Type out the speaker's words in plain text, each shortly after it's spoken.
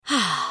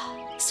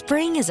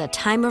Spring is a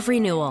time of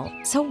renewal,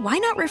 so why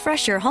not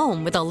refresh your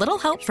home with a little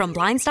help from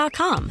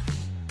Blinds.com?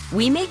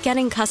 We make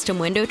getting custom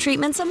window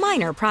treatments a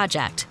minor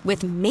project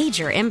with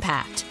major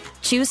impact.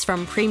 Choose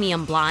from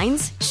premium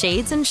blinds,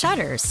 shades, and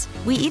shutters.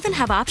 We even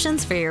have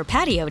options for your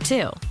patio,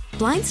 too.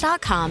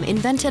 Blinds.com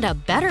invented a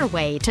better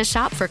way to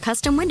shop for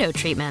custom window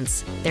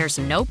treatments. There's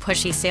no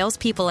pushy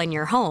salespeople in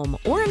your home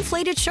or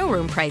inflated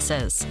showroom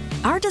prices.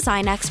 Our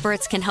design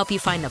experts can help you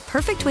find the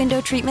perfect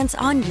window treatments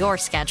on your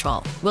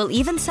schedule. We'll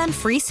even send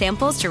free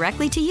samples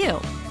directly to you.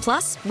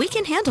 Plus, we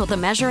can handle the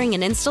measuring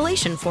and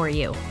installation for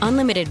you.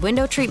 Unlimited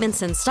window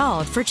treatments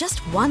installed for just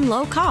one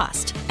low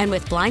cost. And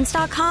with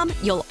Blinds.com,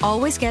 you'll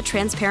always get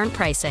transparent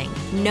pricing.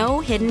 No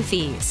hidden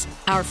fees.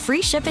 Our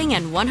free shipping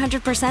and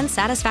 100%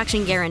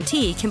 satisfaction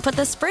guarantee can put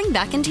the spring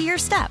back into your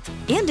step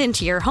and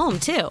into your home,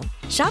 too.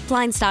 Shop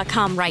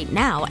Blinds.com right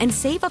now and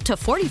save up to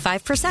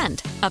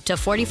 45%. Up to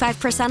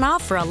 45%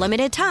 off for a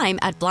limited time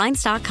at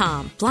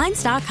Blinds.com.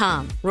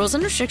 Blinds.com. Rules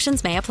and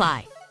restrictions may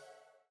apply.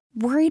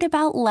 Worried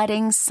about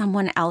letting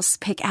someone else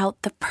pick out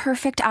the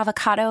perfect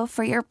avocado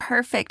for your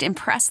perfect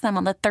impress them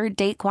on the third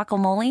date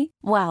guacamole?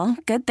 Well,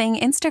 good thing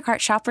Instacart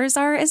shoppers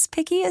are as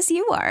picky as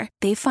you are.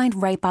 They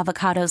find ripe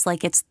avocados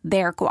like it's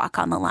their guac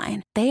on the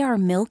line. They are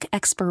milk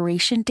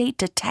expiration date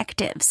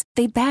detectives.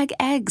 They bag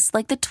eggs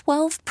like the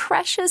 12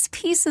 precious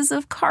pieces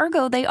of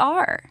cargo they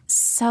are.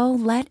 So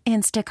let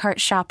Instacart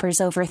shoppers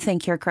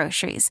overthink your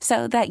groceries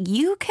so that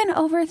you can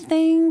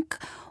overthink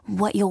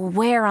what you'll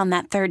wear on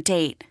that third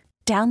date.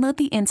 Download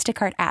the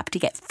Instacart app to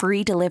get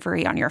free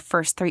delivery on your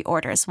first 3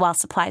 orders while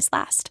supplies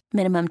last.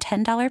 Minimum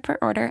 $10 per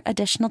order.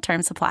 Additional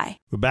terms apply.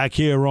 We're back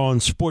here on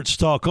Sports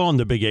Talk on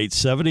the Big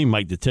 870.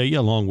 Mike Detillier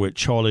along with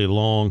Charlie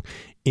Long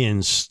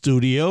in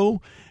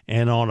studio.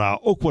 And on our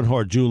Oakwood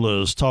Heart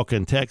Jewelers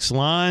Talking Text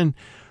line,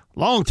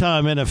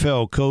 longtime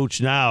NFL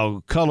coach,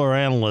 now color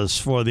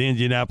analyst for the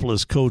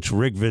Indianapolis Coach,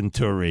 Rick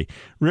Venturi.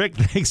 Rick,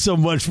 thanks so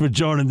much for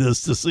joining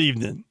us this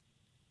evening.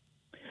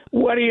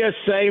 What do you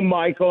say,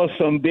 Michael?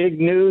 Some big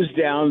news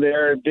down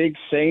there, big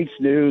Saints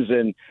news.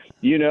 And,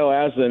 you know,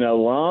 as an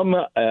alum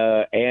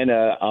and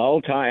a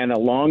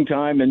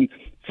long-time and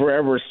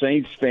forever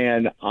Saints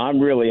fan, I'm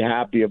really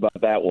happy about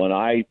that one.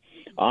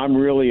 I'm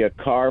really a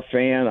Carr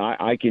fan.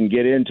 I can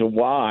get into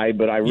why,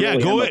 but I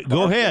really go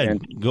ahead. Fan.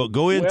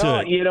 Go into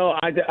it. You know,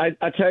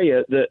 I tell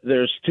you,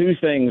 there's 2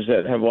 things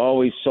that have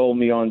always sold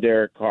me on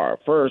Derek Carr.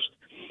 First,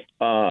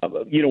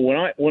 you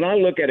know, when I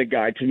look at a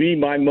guy, to me,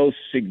 my most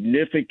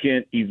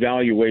significant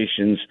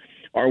evaluations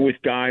are with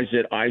guys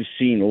that I've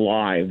seen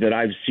live, that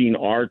I've seen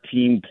our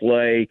team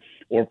play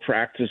or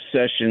practice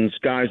sessions,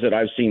 guys that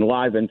I've seen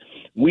live. And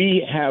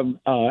we have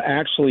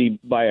actually,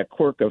 by a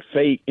quirk of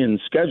fate in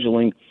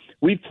scheduling,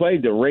 we've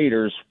played the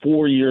Raiders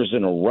 4 years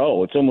in a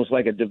row. It's almost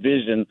like a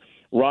division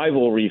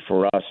rivalry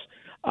for us.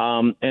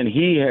 And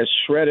he has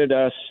shredded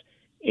us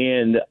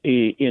in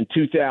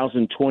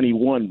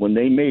 2021 when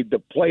they made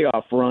the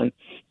playoff run,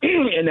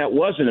 and that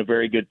wasn't a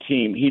very good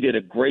team. He did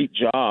a great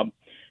job.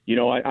 You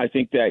know, I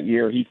think that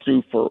year he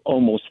threw for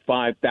almost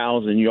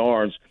 5,000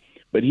 yards,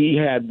 but he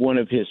had one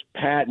of his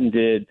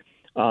patented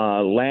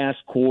last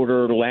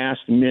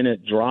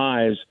minute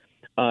drives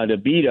to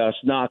beat us,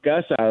 knock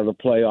us out of the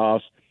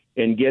playoffs,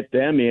 and get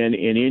them in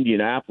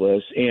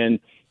Indianapolis. And,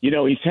 you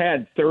know, he's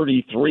had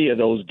 33 of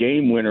those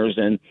game winners,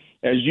 and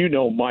as you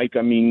know, Mike,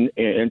 I mean,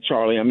 and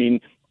Charlie, I mean,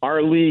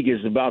 our league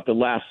is about the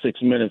last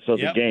 6 minutes of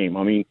the game.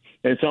 I mean,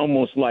 it's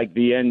almost like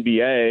the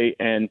NBA,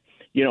 and,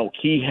 you know,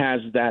 he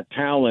has that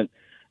talent.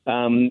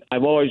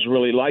 I've always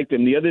really liked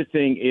him. The other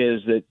thing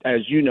is that,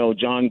 as you know,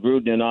 John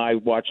Gruden and I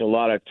watch a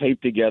lot of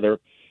tape together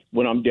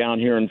when I'm down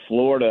here in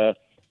Florida,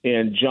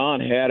 and John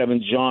had him,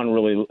 and John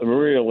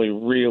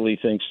really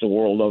thinks the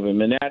world of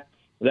him, and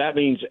that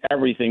means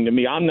everything to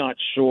me. I'm not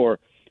sure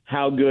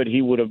how good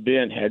he would have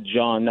been had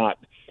John not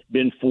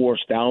been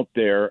forced out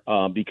there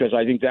because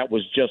I think that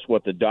was just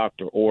what the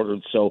doctor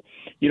ordered. So,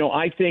 you know,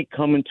 I think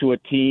coming to a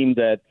team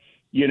that,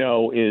 you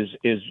know, is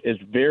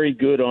very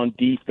good on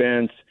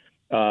defense,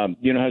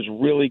 you know, has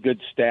really good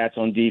stats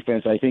on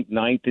defense. I think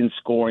 9th in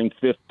scoring,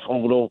 5th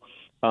total,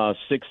 6th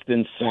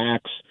in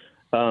sacks.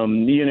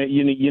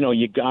 You know,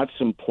 you got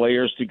some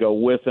players to go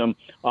with him.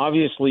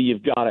 Obviously,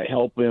 you've got to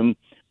help him.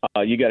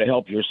 You got to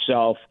help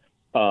yourself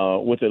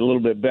with a little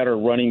bit better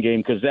running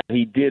game because that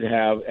he did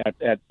have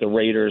at the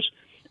Raiders.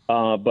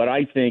 But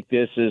I think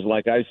this is,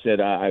 like I said,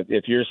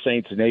 if you're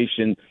Saints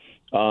Nation,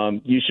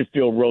 you should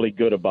feel really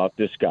good about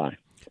this guy.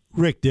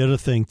 Rick, the other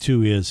thing,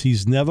 too, is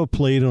he's never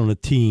played on a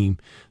team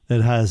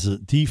that has a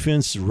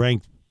defense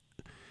ranked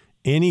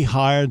any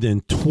higher than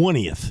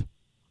 20th.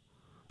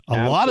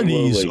 A lot of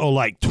these are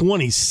like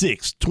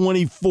 26,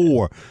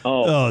 24,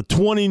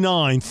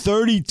 29,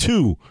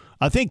 32.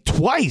 I think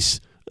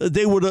twice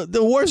they were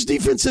the worst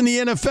defense in the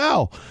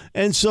NFL.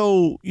 And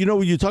so, you know,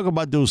 when you talk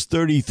about those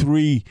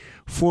 33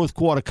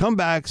 fourth-quarter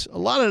comebacks, a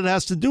lot of it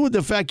has to do with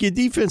the fact your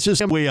defense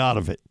is way out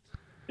of it.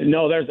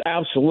 No, there's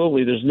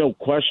no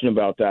question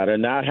about that.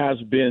 And that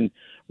has been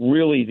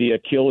really the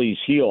Achilles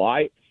heel.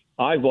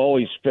 I've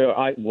always felt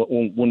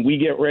when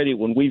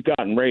we've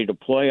gotten ready to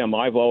play them,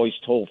 I've always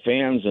told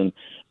fans and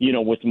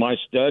with my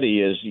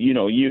study is,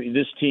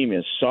 this team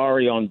is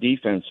sorry on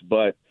defense,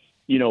 but,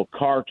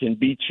 Carr can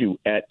beat you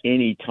at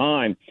any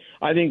time.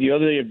 I think the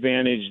other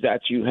advantage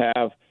that you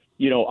have,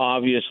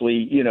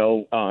 obviously, he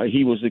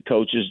was the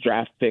coach's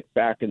draft pick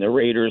back in the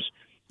Raiders,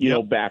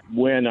 back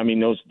when. I mean,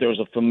 there's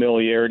a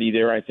familiarity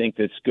there, I think,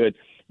 that's good.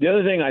 The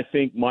other thing I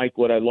think, Mike,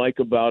 what I like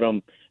about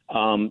him,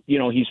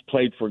 he's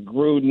played for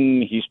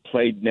Gruden. He's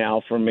played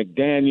now for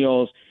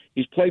McDaniels.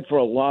 He's played for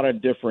a lot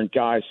of different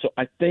guys. So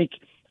I think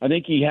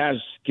he has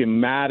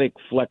schematic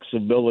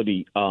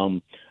flexibility.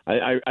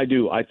 I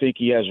do. I think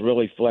he has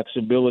really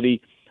flexibility.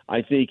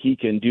 I think he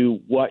can do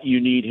what you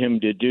need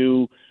him to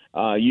do.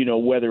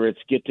 Whether it's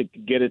get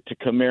it to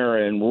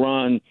Kamara and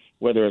run,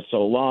 whether it's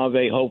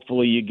Olave.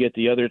 Hopefully you get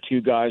the other two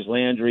guys,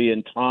 Landry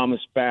and Thomas,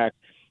 back.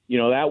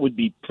 That would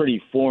be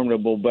pretty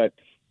formidable. But,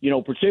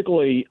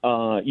 particularly,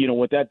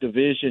 with that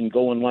division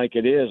going like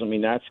it is, I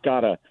mean, that's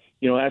got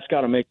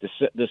to make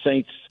the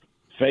Saints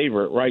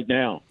favorite right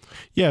now.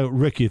 Yeah,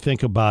 Rick, you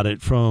think about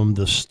it, from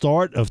the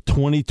start of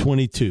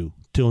 2022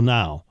 till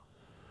now,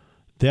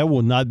 there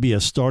will not be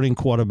a starting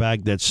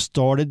quarterback that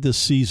started the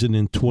season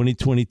in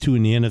 2022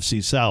 in the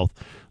NFC South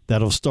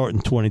that'll start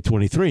in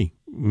 2023.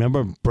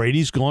 Remember,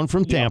 Brady's gone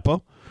from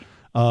Tampa.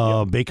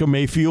 Baker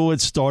Mayfield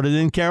had started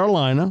in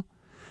Carolina.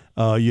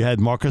 You had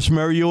Marcus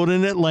Mariota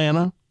in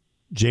Atlanta,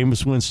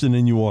 Jameis Winston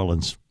in New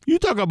Orleans. You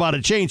talk about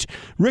a change.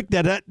 Rick,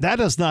 that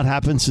has not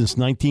happened since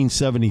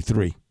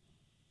 1973.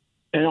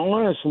 And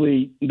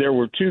honestly, there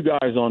were two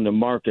guys on the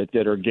market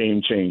that are game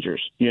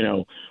changers.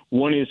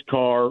 One is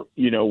Carr,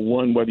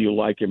 one, whether you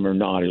like him or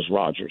not, is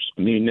Rodgers.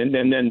 I mean, and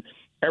then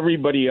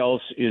everybody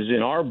else is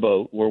in our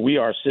boat where we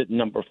are sitting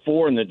number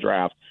 4 in the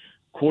draft,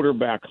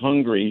 quarterback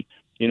hungry,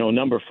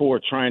 number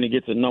 4 trying to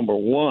get to number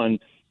 1.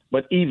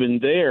 But even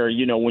there,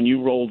 when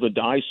you roll the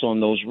dice on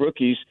those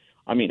rookies,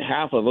 I mean,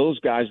 half of those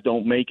guys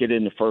don't make it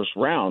in the first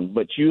round.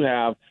 But you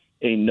have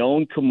a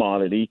known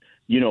commodity.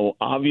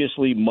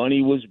 Obviously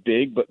money was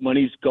big, but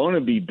money's going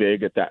to be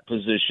big at that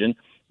position.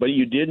 But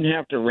you didn't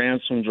have to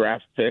ransom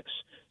draft picks,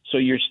 so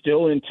you're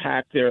still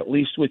intact there, at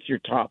least with your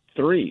top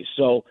 3.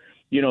 So,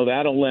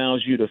 that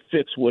allows you to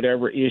fix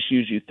whatever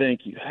issues you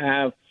think you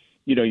have.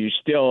 You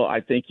still,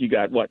 I think you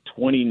got,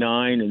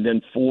 29 and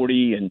then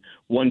 40 and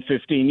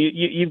 115.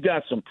 You've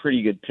got some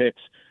pretty good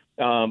picks,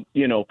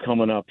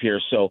 coming up here.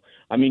 So,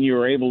 I mean, you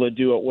were able to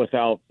do it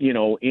without,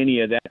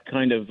 any of that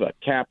kind of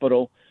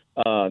capital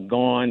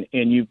gone,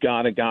 and you've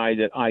got a guy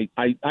that I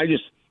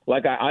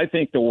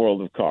think the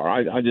world of Carr.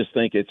 I just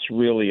think it's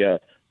really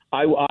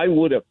I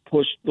would have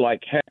pushed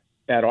like heck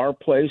at our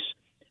place,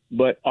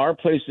 but our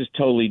place is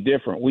totally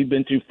different. We've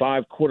been through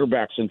 5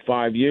 quarterbacks in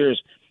 5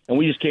 years, and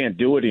we just can't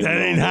do it anymore.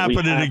 That ain't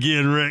happening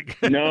again, Rick.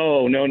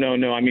 No.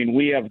 I mean,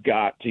 we have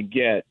got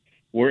to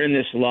we're in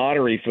this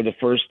lottery for the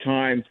first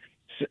time,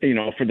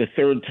 for the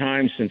third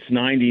time since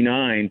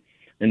 99,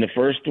 and the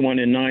first one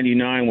in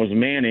 99 was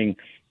Manning.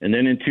 And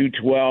then in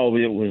 2012,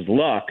 it was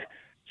Luck.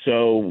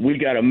 So we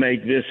got to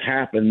make this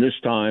happen this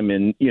time.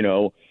 And,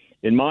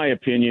 in my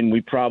opinion,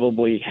 we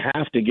probably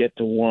have to get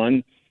to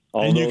 1.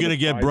 And you're going to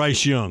get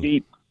Bryce Young.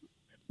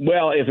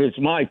 Well, if it's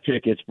my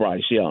pick, it's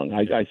Bryce Young.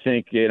 I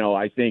think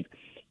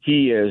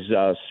he is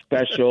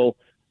special.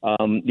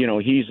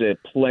 He's a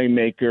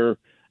playmaker.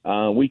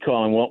 We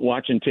call him,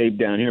 watching tape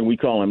down here, we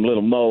call him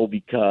Little Mo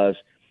because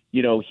 –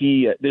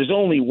 there's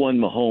only one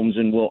Mahomes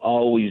and will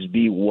always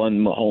be one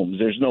Mahomes.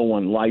 There's no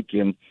one like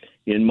him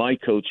in my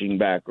coaching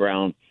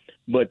background.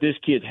 But this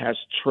kid has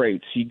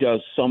traits. He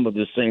does some of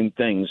the same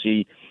things.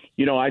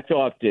 I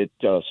thought that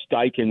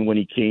Steichen, when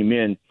he came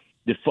in,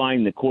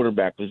 defined the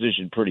quarterback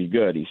position pretty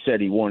good. He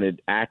said he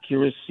wanted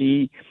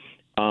accuracy.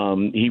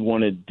 He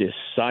wanted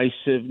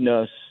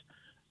decisiveness.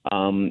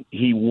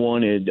 He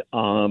wanted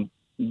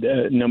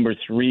number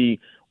 3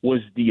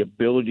 was the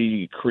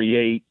ability to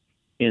create.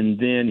 And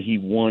then he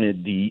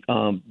wanted the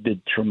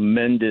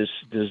tremendous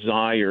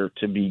desire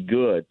to be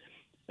good.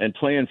 And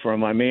playing for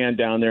my man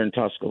down there in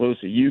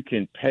Tuscaloosa, you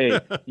can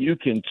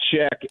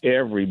check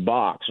every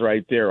box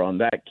right there on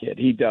that kid.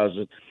 He does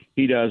it.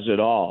 He does it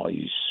all.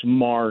 He's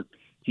smart.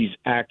 He's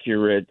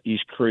accurate.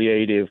 He's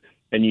creative.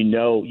 And you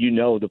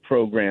know the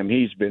program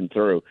he's been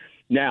through.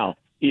 Now,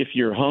 if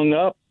you're hung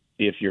up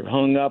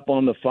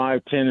on the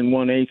 5'10" and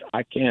 1/8,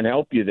 I can't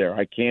help you there.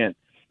 I can't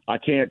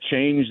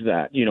change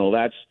that.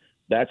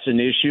 That's an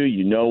issue.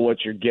 You know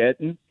what you're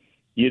getting.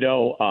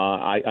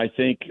 I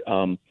think,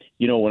 when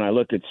I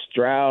look at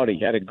Stroud, he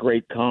had a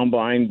great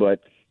combine,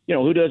 but,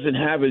 who doesn't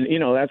have it?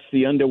 That's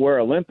the underwear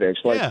Olympics.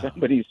 Like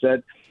somebody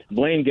said,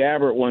 Blaine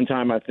Gabbert one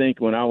time, I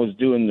think, when I was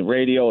doing the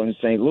radio in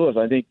St. Louis,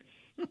 I think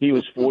he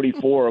was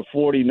 44 or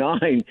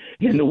 49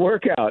 in the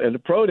workout at the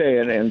pro day.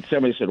 And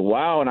somebody said,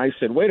 wow. And I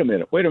said, wait a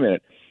minute.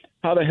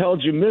 How the hell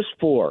did you miss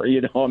 4?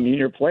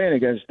 You're playing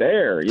against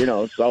air,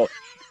 so,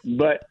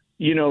 but,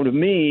 to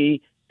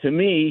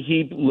me,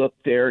 he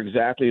looked there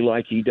exactly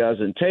like he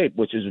does in tape,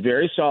 which is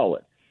very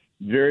solid,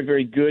 very,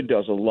 very good,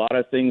 does a lot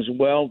of things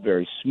well,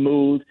 very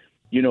smooth,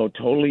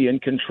 totally in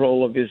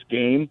control of his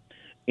game.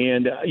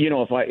 And,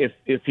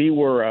 if he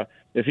were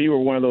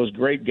one of those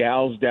great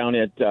gals down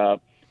at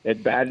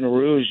at Baton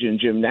Rouge in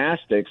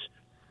gymnastics,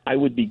 I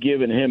would be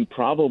giving him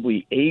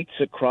probably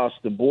 8s across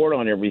the board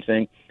on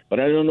everything, but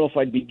I don't know if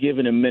I'd be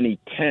giving him many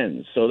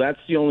 10s. So that's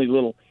the only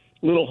little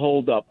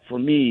hold up for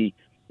me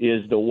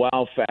is the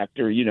wow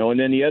factor, And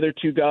then the other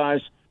two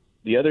guys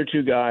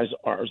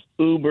are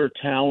uber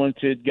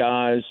talented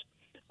guys,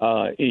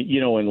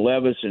 in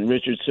Levis and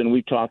Richardson.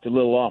 We talked a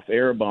little off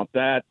air about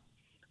that.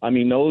 I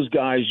mean, those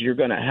guys you're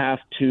going to have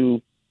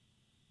to,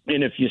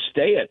 and if you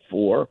stay at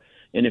 4,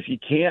 and if you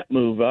can't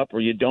move up or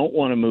you don't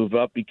want to move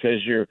up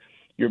because you're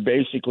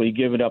basically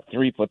giving up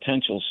 3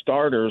 potential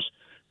starters,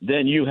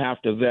 then you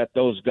have to vet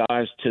those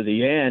guys to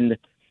the end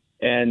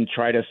and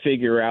try to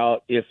figure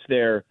out if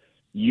they're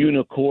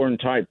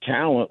unicorn-type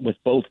talent with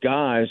both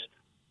guys,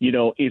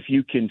 if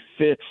you can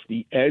fix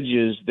the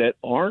edges that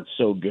aren't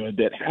so good,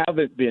 that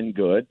haven't been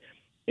good.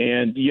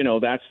 And,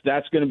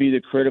 that's going to be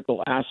the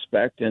critical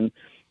aspect. And,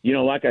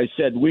 like I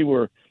said,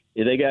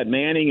 they got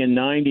Manning in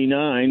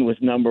 99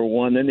 with number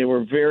 1. Then they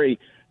were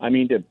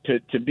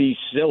to be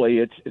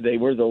silly, they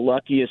were the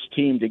luckiest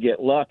team to get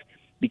luck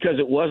because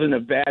it wasn't a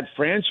bad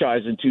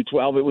franchise in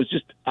 2012. It was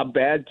just a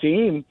bad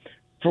team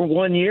for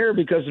 1 year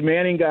because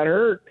Manning got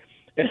hurt.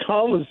 And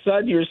all of a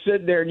sudden you're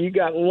sitting there and you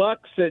got Luck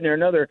sitting there,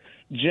 another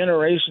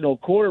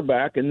generational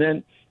quarterback. And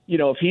then,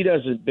 if he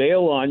doesn't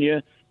bail on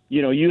you,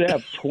 you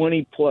have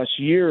 20-plus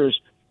years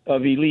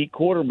of elite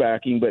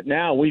quarterbacking. But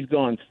now we've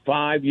gone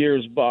 5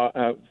 years,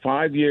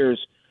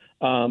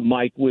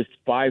 Mike, with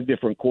 5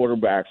 different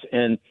quarterbacks.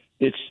 And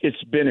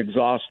it's been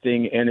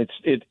exhausting, and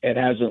it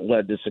hasn't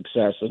led to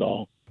success at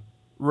all.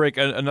 Rick,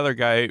 another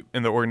guy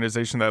in the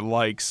organization that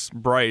likes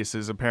Bryce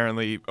is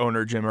apparently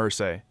owner Jim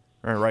Irsay.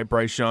 Right,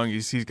 Bryce Young.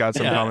 He's got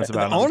some comments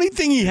about him. The only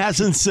thing he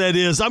hasn't said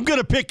is, "I'm going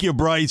to pick you,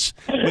 Bryce,"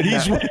 but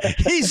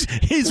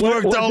he's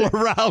worked all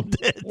around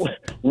it.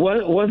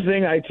 One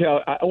thing I'll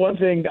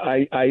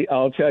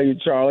tell you,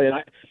 Charlie,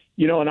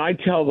 and I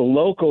tell the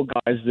local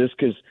guys this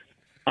because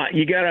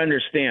you got to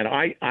understand.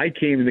 I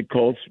came to the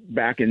Colts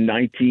back in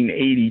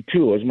 1982.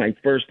 It was my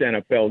first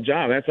NFL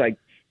job. That's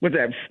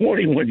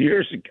 41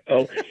 years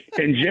ago,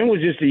 and Jim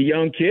was just a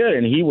young kid,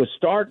 and he was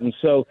starting.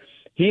 So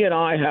he and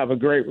I have a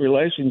great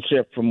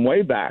relationship from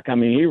way back. I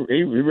mean,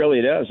 he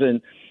really does.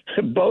 And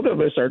both of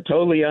us are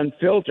totally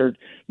unfiltered.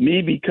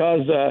 Me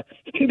because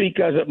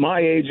at my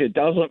age it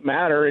doesn't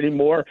matter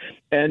anymore,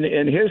 and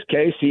in his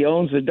case he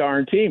owns the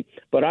darn team.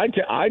 But I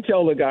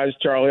tell the guys,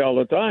 Charlie, all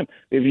the time,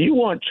 if you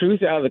want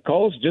truth out of the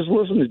Colts, just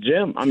listen to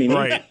Jim. I mean,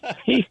 right.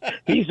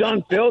 he's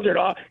unfiltered.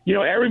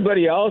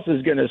 Everybody else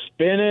is going to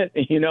spin it,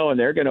 and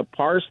they're going to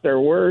parse their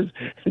words.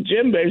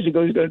 Jim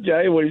basically is going to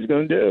tell you what he's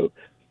going to do.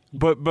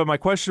 But my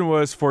question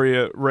was for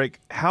you, Rick,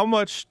 how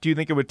much do you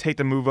think it would take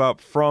to move up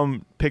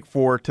from pick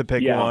 4 to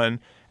pick 1?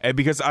 And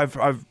because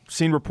I've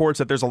seen reports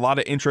that there's a lot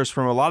of interest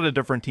from a lot of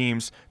different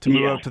teams to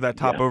move up to that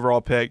top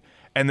overall pick.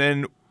 And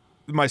then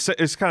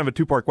it's kind of a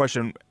 2-part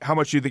question. How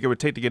much do you think it would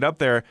take to get up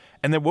there?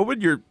 And then what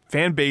would your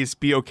fan base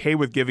be okay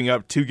with giving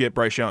up to get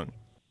Bryce Young?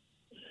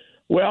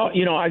 Well,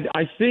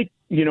 I think,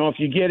 if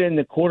you get in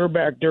the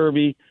quarterback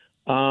derby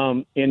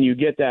and you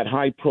get that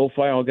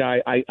high-profile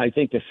guy, I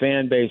think the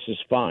fan base is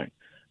fine.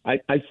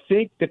 I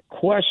think the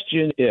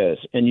question is,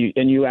 and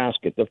you ask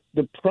it,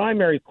 the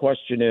primary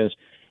question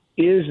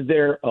is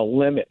there a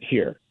limit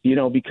here?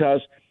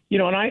 Because,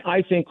 and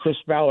I think Chris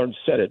Ballard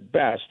said it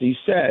best. He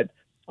said,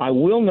 I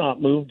will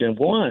not move to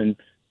 1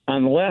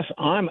 unless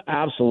I'm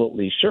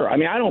absolutely sure. I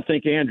mean, I don't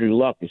think Andrew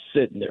Luck is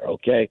sitting there,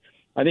 okay?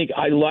 I think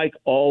I like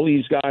all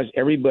these guys.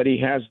 Everybody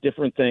has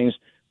different things,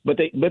 but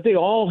they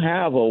all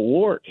have a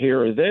wart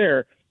here or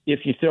there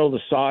if you throw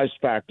the size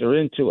factor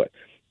into it.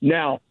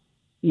 Now,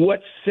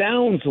 what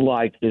sounds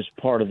like is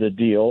part of the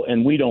deal,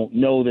 and we don't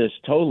know this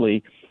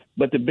totally,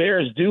 but the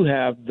Bears do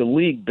have the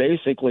league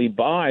basically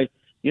by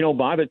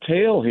the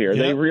tail here.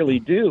 Yep. They really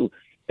do.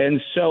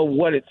 And so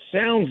what it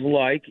sounds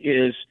like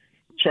is,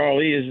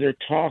 Charlie, is they're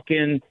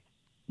talking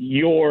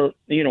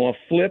a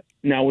flip.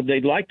 Now,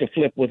 they'd like to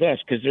flip with us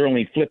because they're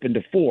only flipping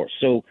to 4.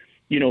 So,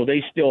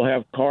 they still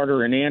have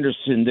Carter and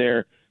Anderson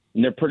there,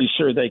 and they're pretty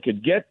sure they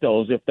could get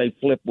those if they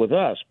flip with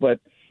us. But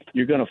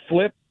you're going to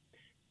flip.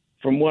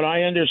 From what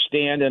I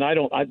understand, and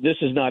this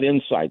is not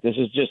insight, this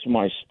is just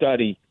my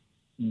study,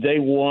 they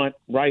want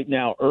right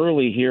now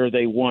early here,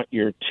 they want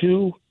your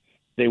 2,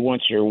 they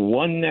want your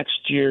 1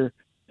 next year,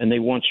 and they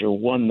want your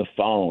 1 the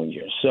following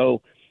year.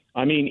 So,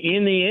 I mean,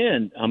 in the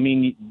end,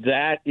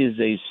 that is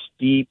a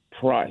steep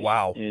price.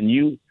 Wow. And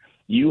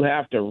you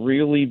have to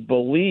really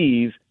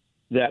believe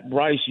that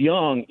Bryce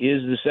Young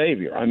is the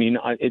savior. I mean,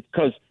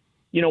 because,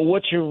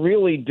 what you're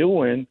really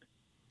doing,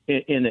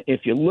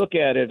 if you look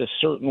at it a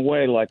certain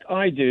way like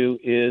I do,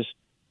 is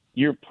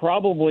you're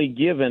probably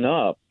giving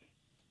up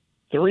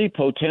 3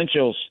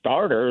 potential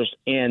starters,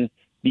 and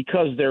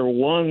because they're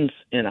 1s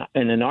and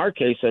in our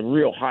case a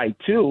real high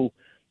 2,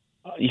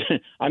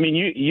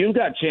 you've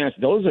got chance.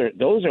 Those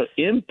are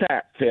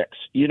impact picks.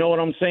 You know what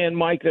I'm saying,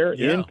 Mike? They're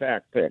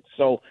impact picks.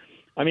 So,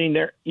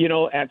 they're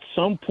at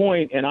some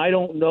point, and I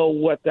don't know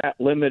what that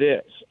limit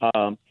is.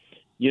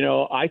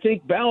 I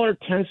think Ballard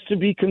tends to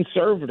be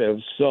conservative,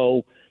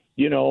 so.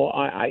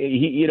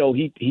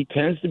 he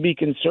tends to be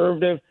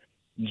conservative.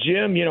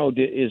 Jim,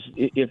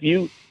 if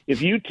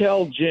you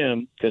tell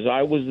Jim, because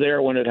I was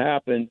there when it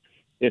happened,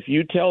 if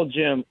you tell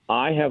Jim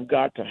I have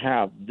got to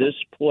have this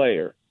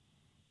player,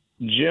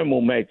 Jim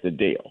will make the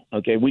deal.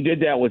 Okay, we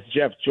did that with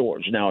Jeff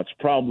George. Now it's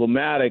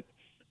problematic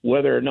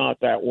whether or not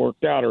that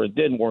worked out or it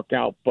didn't work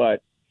out,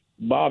 but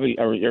Bobby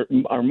or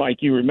Mike,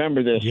 you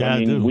remember this? Yeah, I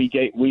mean, we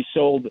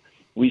sold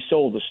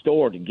the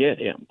store to get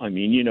him. I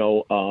mean,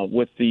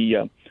 with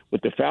the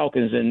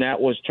Falcons, and that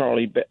was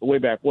Charlie way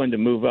back when to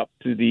move up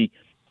to the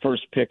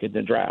first pick in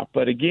the draft.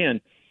 But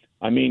again,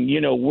 I mean,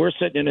 we're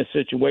sitting in a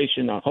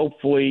situation.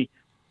 Hopefully,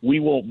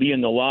 we won't be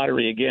in the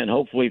lottery again.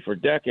 Hopefully, for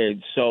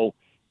decades. So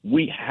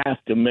we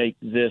have to make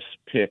this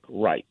pick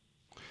right.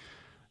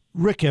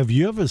 Rick, have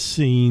you ever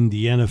seen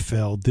the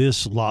NFL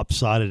this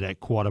lopsided at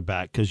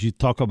quarterback? Because you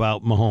talk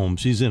about Mahomes.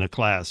 He's in a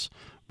class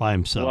by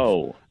himself.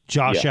 Whoa.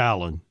 Josh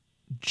Allen,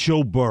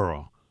 Joe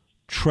Burrow,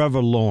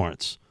 Trevor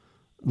Lawrence,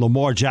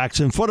 Lamar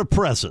Jackson for the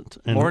present.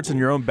 And, Lawrence in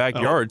your own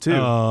backyard,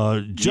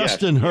 too.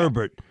 Justin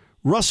Herbert,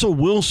 Russell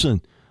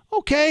Wilson.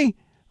 Okay,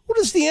 what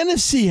does the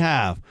NFC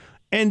have?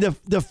 And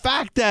the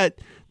fact that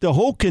the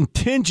whole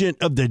contingent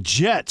of the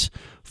Jets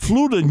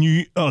flew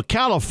to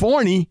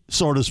California,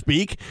 so to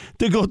speak,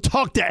 to go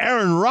talk to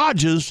Aaron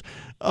Rodgers.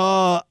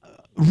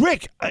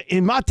 Rick,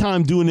 in my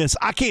time doing this,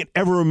 I can't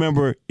ever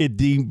remember it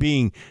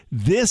being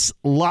this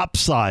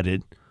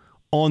lopsided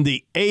on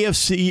the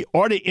AFC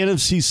or the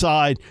NFC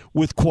side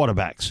with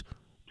quarterbacks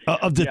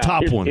of the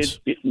top ones.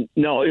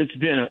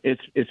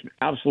 It's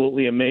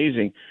absolutely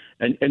amazing.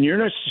 And you're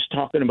not just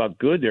talking about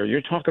good there.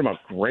 You're talking about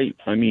great.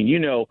 I mean,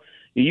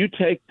 you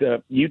take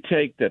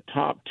the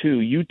top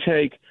two, you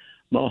take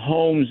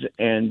Mahomes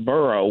and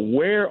Burrow,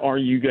 where are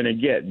you going to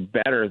get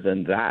better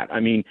than that? I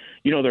mean,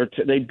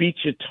 they beat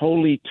you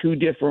totally two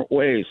different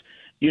ways.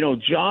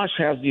 Josh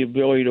has the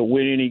ability to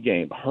win any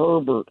game.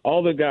 Herbert,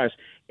 all the guys.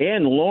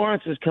 And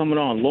Lawrence is coming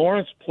on.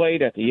 Lawrence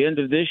played at the end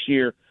of this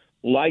year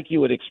like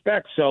you would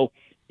expect. So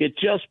it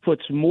just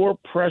puts more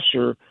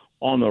pressure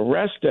on the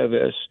rest of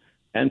us.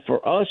 And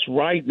for us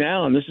right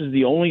now, and this is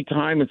the only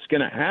time it's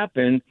going to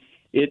happen,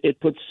 it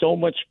puts so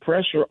much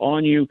pressure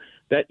on you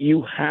that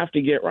you have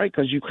to get right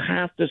because you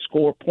have to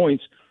score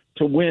points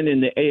to win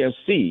in the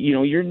AFC.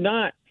 You're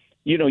not,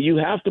 you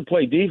have to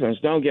play defense.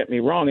 Don't get me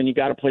wrong. And you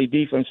got to play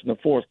defense in the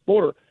fourth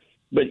quarter,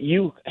 but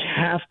you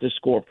have to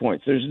score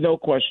points. There's no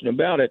question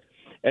about it.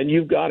 And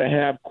you've got to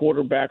have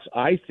quarterbacks,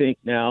 I think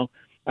now.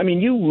 I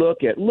mean, you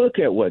look at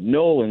what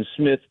Nolan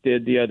Smith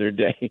did the other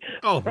day.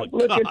 Oh, my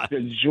look God. at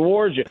the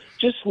Georgia.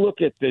 Just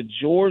look at the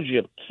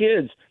Georgia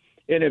kids.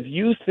 And if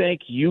you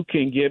think you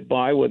can get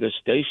by with a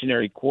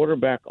stationary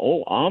quarterback,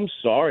 I'm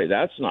sorry,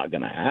 that's not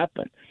going to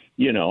happen.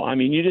 I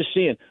mean, you're just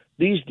seeing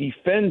these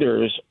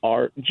defenders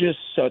are just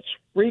such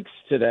freaks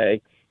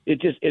today.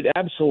 It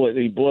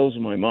absolutely blows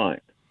my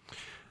mind.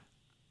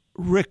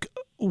 Rick,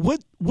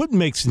 what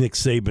makes Nick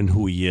Saban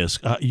who he is?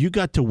 You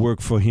got to work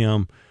for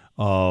him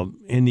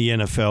in the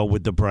NFL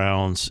with the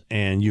Browns,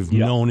 and you've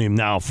known him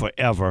now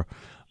forever.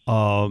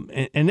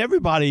 And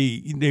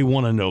everybody, they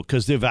want to know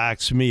because they've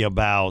asked me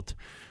about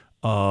 –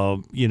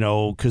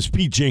 because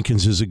Pete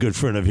Jenkins is a good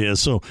friend of his.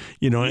 So,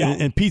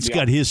 and Pete's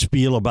got his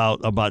spiel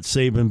about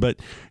Saban. But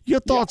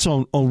your thoughts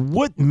on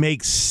what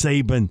makes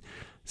Saban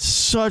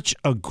such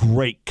a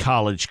great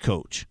college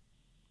coach?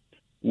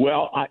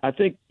 Well, I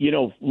think,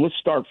 let's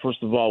start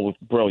first of all with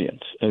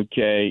brilliance,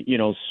 okay?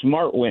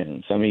 Smart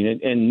wins. I mean,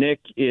 and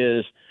Nick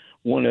is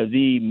one of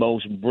the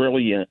most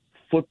brilliant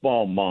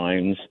football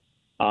minds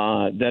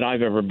that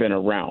I've ever been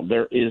around.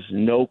 There is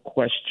no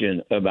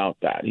question about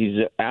that.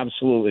 He's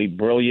absolutely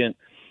brilliant.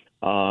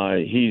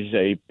 He's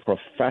a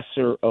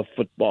professor of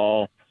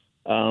football.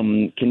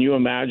 Can you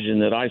imagine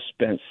that I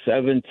spent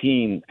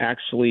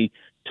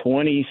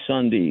 20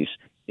 Sundays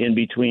in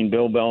between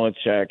Bill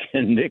Belichick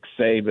and Nick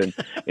Saban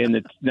in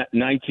the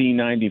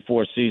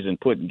 1994 season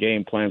putting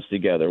game plans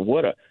together?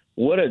 What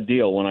a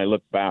deal when I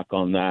look back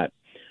on that.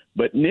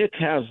 But Nick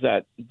has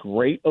that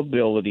great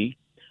ability.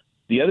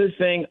 The other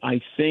thing I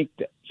think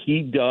that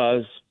he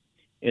does,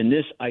 and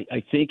this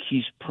I think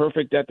he's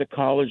perfect at the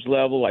college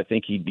level. I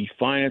think he'd be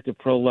fine at the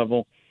pro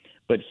level,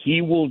 but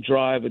he will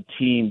drive a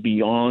team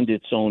beyond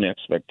its own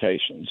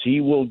expectations.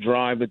 He will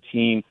drive a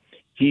team,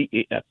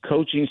 a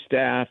coaching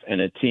staff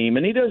and a team,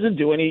 and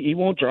he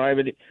won't drive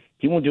it.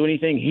 He won't do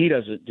anything he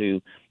doesn't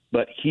do,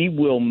 but he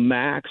will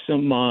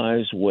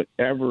maximize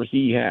whatever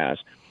he has.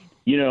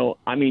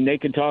 They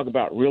can talk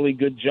about really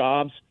good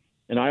jobs.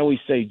 And I always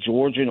say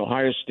Georgia and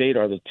Ohio State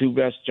are the two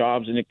best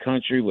jobs in the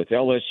country with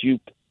LSU.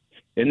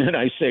 And then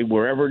I say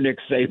wherever Nick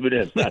Saban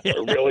is, that's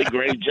a really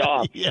great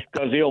job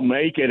because he'll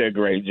make it a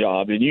great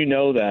job. And you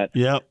know that.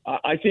 Yep.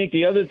 I think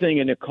the other thing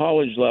in the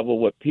college level,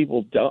 what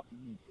people do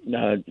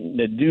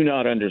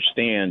not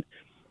understand,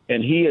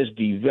 and he has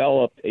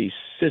developed a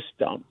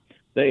system.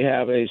 They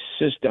have a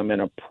system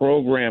and a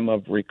program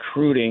of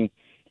recruiting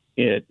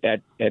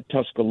at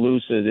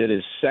Tuscaloosa that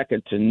is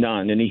second to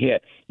none. And he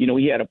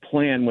had a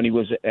plan when he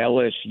was at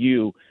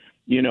LSU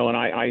You know, and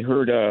I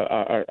heard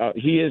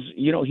he is,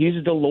 you know,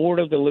 he's the Lord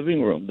of the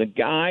living room. The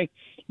guy,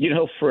 you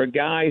know, for a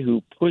guy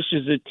who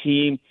pushes a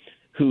team,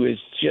 who is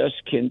just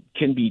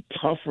can be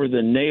tougher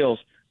than nails,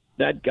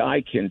 that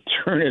guy can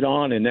turn it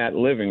on in that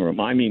living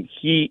room. I mean,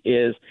 he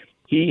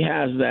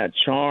has that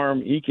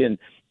charm. He can,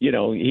 you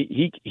know,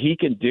 he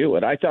can do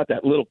it. I thought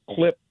that little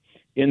clip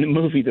in the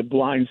movie The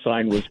Blind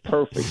Side was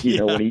perfect, you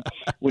know,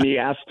 when he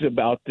asked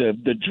about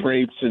the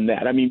drapes and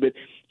that. I mean, but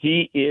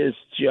he is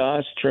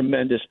just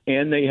tremendous,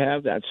 and they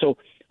have that. So,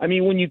 I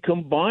mean, when you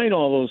combine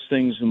all those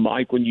things,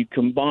 Mike, when you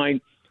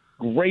combine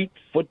great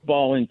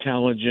football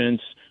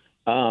intelligence,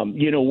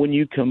 you know, when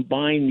you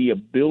combine the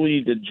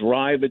ability to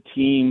drive a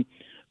team,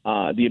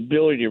 the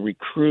ability to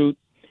recruit,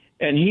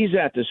 and he's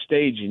at the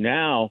stage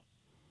now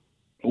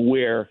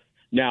where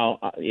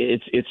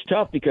it's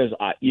tough because,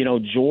 you know,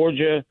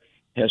 Georgia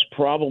is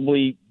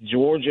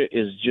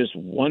just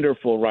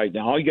wonderful right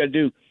now. All you got to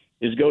do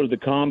is go to the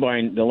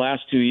Combine the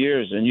last 2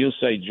 years, and you'll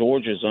say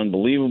Georgia's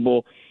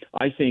unbelievable.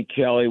 I think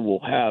Kelly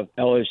will have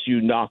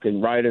LSU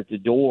knocking right at the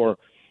door.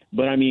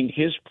 But, I mean,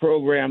 his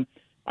program,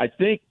 I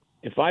think,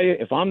 if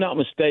I'm not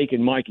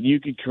mistaken, Mike, and you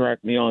could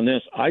correct me on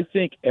this, I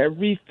think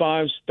every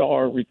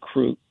five-star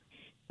recruit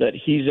that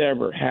he's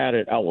ever had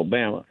at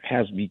Alabama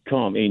has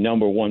become a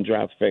number one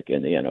draft pick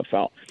in the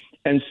NFL.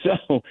 And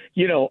so,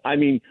 you know, I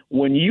mean,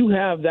 when you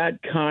have that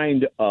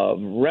kind of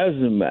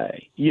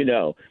resume, you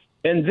know,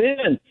 and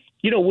then,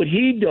 you know, what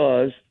he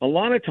does a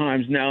lot of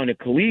times now in a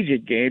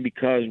collegiate game,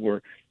 because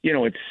you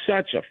know, it's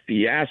such a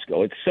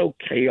fiasco. It's so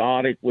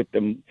chaotic with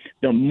the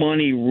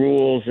money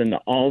rules and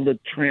all the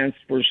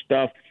transfer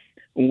stuff.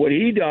 And what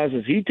he does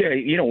is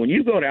you know, when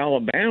you go to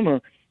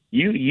Alabama,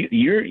 you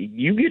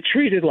get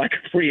treated like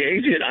a free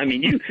agent. I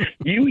mean,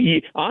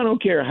 you I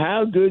don't care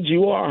how good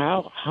you are,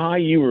 how high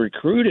you were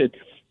recruited,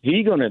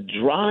 he's going to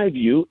drive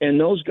you. And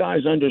those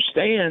guys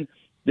understand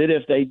that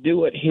if they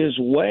do it his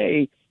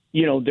way,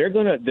 you know, they're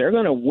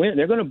gonna win.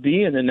 They're gonna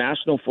be in the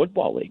National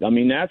Football League. I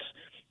mean,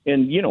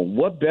 and you know,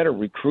 what better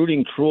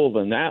recruiting tool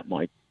than that,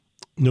 Mike?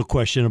 No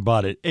question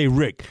about it. Hey,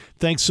 Rick,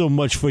 thanks so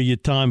much for your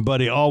time,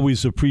 buddy.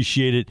 Always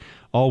appreciate it.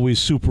 Always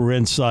super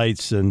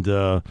insights, and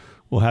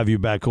we'll have you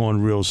back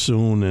on real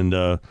soon.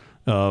 And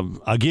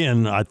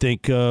again, I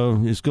think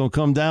it's going to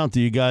come down to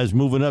you guys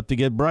moving up to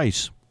get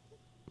Bryce.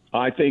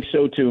 I think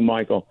so too,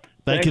 Michael.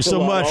 Thanks you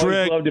so much,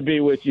 Rick. Love to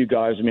be with you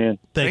guys, man.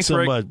 Thanks so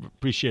Rick. much.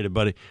 Appreciate it,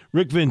 buddy.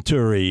 Rick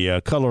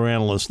Venturi, color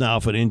analyst now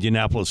for the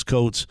Indianapolis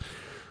Colts.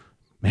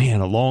 Man,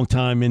 a long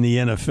time in the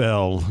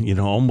NFL, you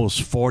know,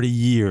 almost 40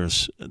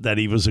 years that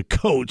he was a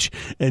coach,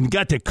 and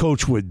got to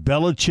coach with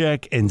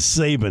Belichick and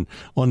Saban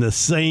on the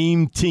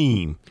same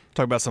team.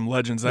 Talk about some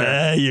legends there.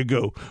 There you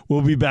go.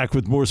 We'll be back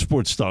with more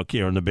sports talk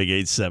here on the Big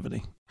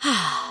 870.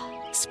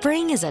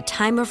 Spring is a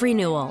time of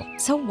renewal,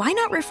 so why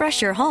not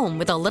refresh your home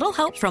with a little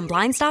help from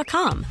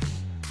Blinds.com?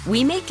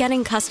 We make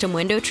getting custom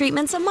window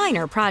treatments a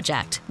minor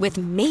project with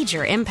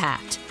major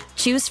impact.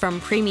 Choose from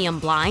premium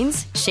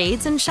blinds,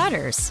 shades, and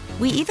shutters.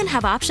 We even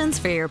have options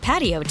for your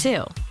patio,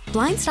 too.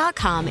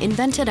 Blinds.com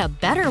invented a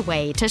better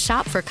way to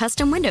shop for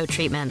custom window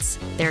treatments.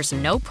 There's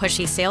no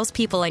pushy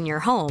salespeople in your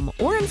home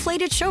or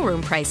inflated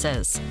showroom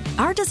prices.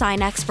 Our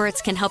design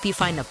experts can help you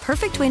find the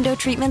perfect window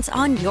treatments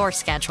on your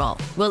schedule.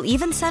 We'll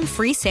even send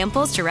free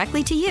samples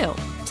directly to you.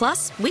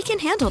 Plus, we can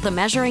handle the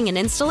measuring and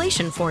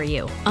installation for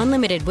you.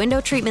 Unlimited window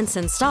treatments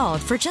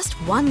installed for just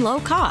one low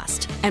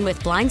cost. And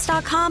with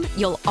Blinds.com,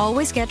 you'll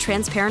always get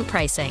transparent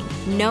pricing.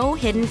 No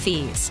hidden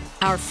fees.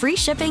 Our free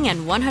shipping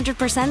and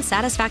 100%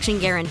 satisfaction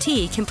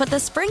guarantee can put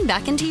the spring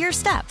back into your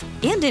step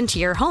and into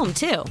your home,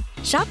 too.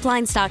 Shop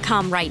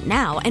Blinds.com right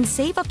now and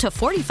save up to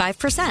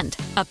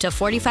 45%. Up to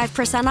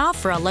 45% off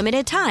for a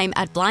limited time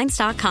at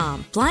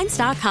Blinds.com.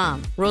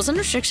 Blinds.com. Rules and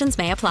restrictions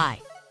may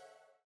apply.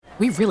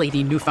 We really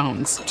need new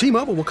phones.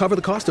 T-Mobile will cover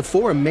the cost of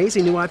 4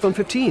 amazing new iPhone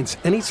 15s,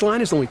 and each line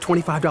is only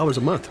 $25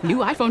 a month. New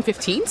iPhone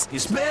 15s?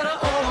 It's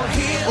better over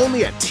here.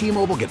 Only at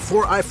T-Mobile, get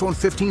 4 iPhone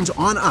 15s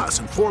on us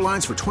and 4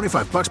 lines for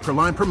 $25 per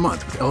line per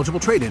month with eligible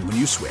trade-in when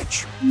you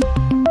switch.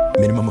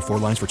 Minimum of 4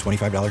 lines for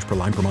 $25 per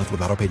line per month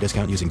with autopay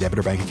discount using debit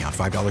or bank account.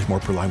 $5 more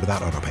per line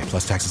without autopay,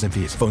 plus taxes and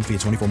fees. Phone fee at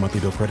 24 monthly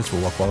bill credits for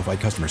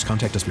well-qualified customers.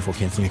 Contact us before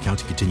canceling account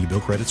to continue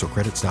bill credits or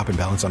credit stop and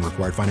balance on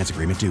required finance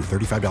agreement due.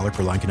 $35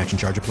 per line connection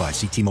charge applies.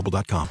 See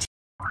T-Mobile.com.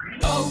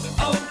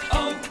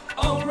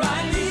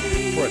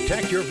 O'Reilly.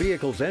 Protect your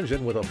vehicle's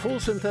engine with a full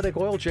synthetic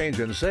oil change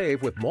and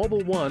save with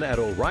Mobil 1 at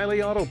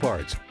O'Reilly Auto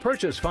Parts.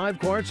 Purchase 5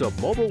 quarts of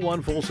Mobil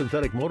 1 full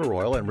synthetic motor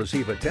oil and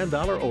receive a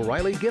 $10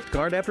 O'Reilly gift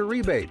card after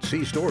rebate.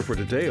 See store for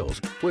details.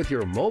 With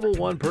your Mobil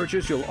 1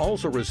 purchase, you'll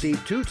also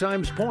receive 2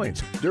 times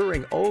points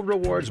during O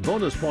Rewards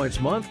Bonus Points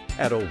Month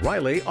at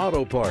O'Reilly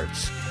Auto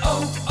Parts.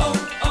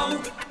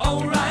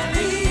 O'Reilly.